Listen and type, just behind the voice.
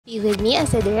Be with me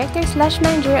as the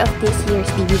director/manager of this year's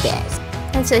DVBS.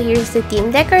 And so here's the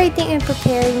team decorating and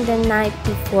preparing the night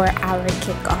before our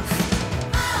kickoff.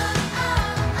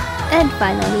 And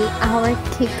finally, our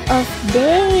kickoff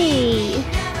day!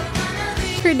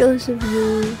 For those of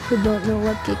you who don't know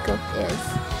what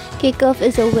kickoff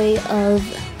is a way of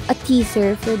a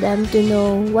teaser for them to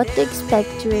know what to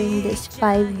expect during this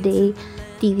 5-day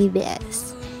DVBS.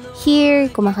 Here,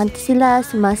 kumakanta sila,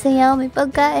 sumasayaw, may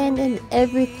pagkain, and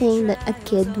everything that a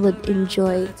kid would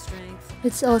enjoy.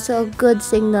 It's also a good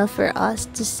signal for us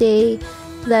to say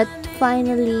that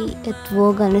finally it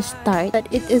will gonna start. But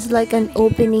it is like an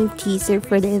opening teaser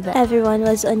for the event. Everyone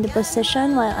was on the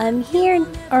position while I'm here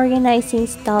organizing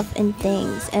stuff and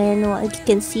things. And while you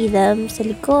can see them sa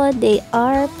likod, they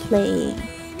are playing.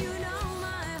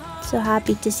 So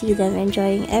happy to see them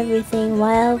enjoying everything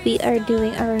while we are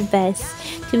doing our best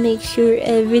to make sure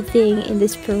everything in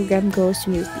this program goes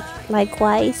smoothly.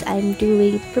 Likewise, I'm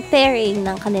preparing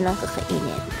ng kanilang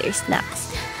kakainin, their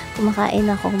snacks. Kumakain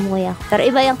ako, umuwi ako.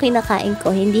 Pero iba yung kinakain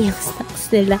ko, hindi yung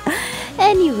snacks nila.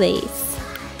 Anyways,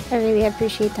 I really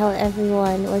appreciate how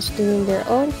everyone was doing their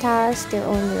own tasks, their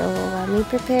own role, me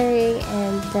preparing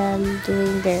and them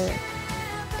doing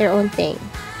their own thing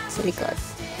sa likod.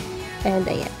 And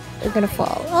ayan. They're gonna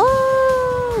fall.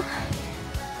 Oh!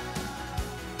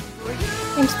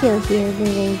 I'm still here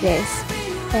doing this,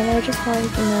 and I just want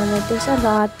to know that there's a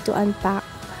lot to unpack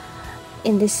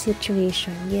in this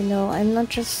situation. You know, I'm not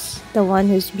just the one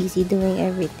who's busy doing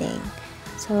everything.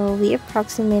 So we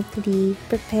approximately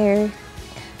prepare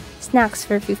snacks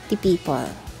for 50 people,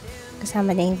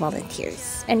 kasama na yung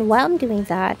volunteers. And while I'm doing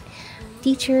that,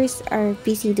 teachers are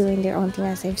busy doing their own thing,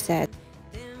 as I've said.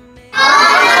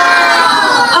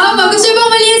 Gusto mo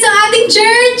malinis ang ating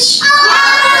church?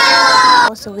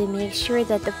 Also, we make sure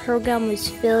that the program was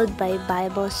filled by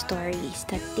Bible stories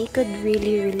that they could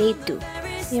really relate to.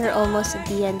 We are almost at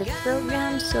the end of the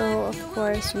program, so of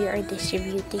course we are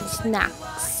distributing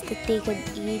snacks that they could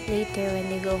eat later when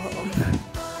they go home.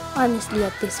 Honestly,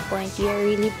 at this point, we are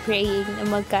really praying na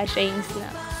magkasya yung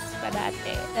snacks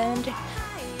parate. And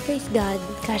praise God,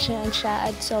 kasya siya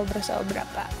at sobra-sobra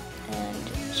pa. And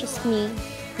it's just me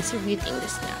distributing the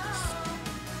snacks.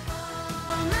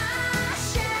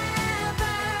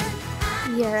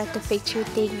 We are at the picture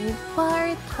taking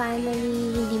part.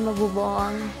 Finally, hindi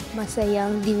mabubuo ang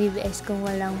masayang DVBS kung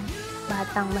walang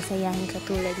batang masayahin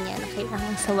katulad niya na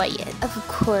kailangang sawayin. Of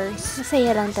course,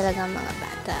 masaya lang talaga ang mga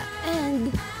bata. And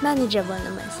manageable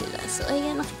naman sila. So,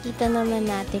 ayan, nakikita naman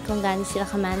natin kung gaano sila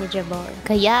ka-manageable.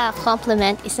 Kaya,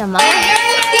 compliment is a must.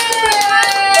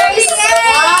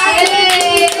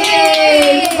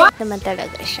 Naman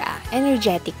talaga siya.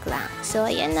 Energetic lang. So,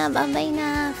 ayan na. Bye-bye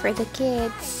na for the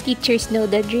kids. Teachers know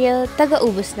the drill.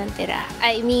 Taga-ubos ng tira.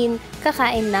 I mean,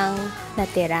 kakain ng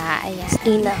natira. Ayan.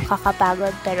 Hindi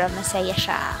nakakapagod pero masaya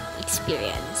siya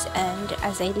experience. And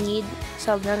as I lead,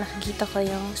 sobrang nakikita ko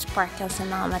yung sparkle sa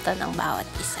mga mata ng bawat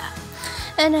isa.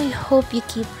 And I hope you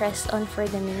keep pressed on for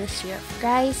the ministry of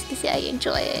Christ kasi I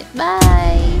enjoy it.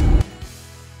 Bye!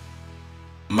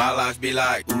 My life be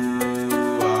like,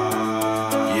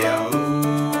 yeah.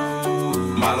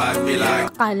 My life be like.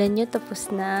 Akala nyo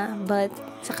tapos na, but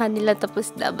sa kanila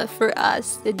tapos na. But for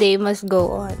us, the day must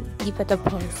go on. Di pa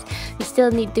tapos. We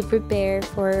still need to prepare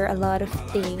for a lot of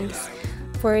things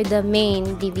for the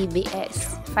main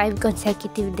DVBS. 5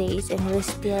 consecutive days, and we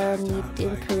still need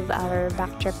to improve our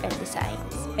backdrop and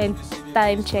designs. And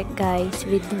time check, guys,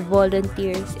 with the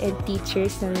volunteers and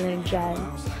teachers na nandyan.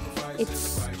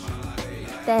 It's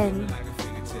 10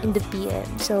 in the PM.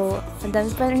 So, ang dami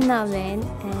pa rin namin,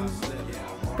 and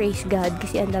praise God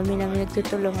kasi ang dami namin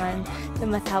nagtutulungan na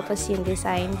matapos yung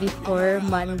design before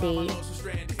Monday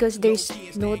because there's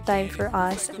no time for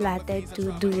us allotted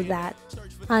to do that.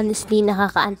 Honestly,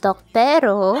 nakakaantok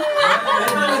pero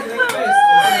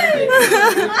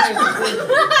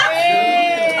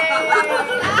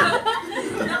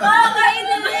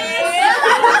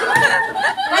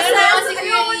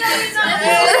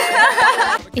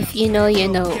if you know, you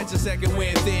know. Catch a second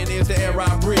wind, thin is the air I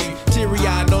breathe.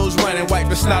 Teary-eyed nose running, wipe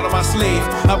the snot on my sleeve.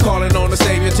 I'm calling on the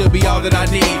Savior to be all that I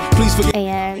need. Please forgive.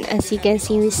 Ayan, as you can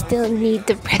see, we still need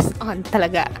to press on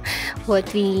talaga what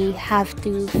we have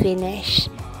to finish.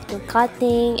 The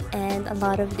cutting and a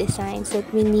lot of designs that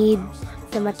we need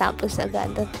na matapos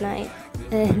agad that night.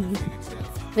 And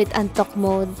with antok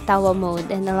mode, tawa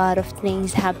mode, and a lot of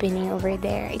things happening over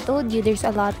there. I told you there's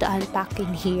a lot to unpack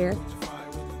in here.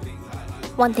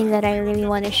 One thing that I really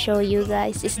want to show you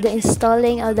guys is the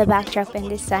installing of the backdrop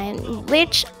and design,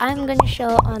 which I'm gonna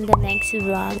show on the next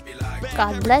vlog.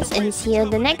 God bless and see you in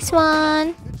the next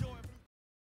one!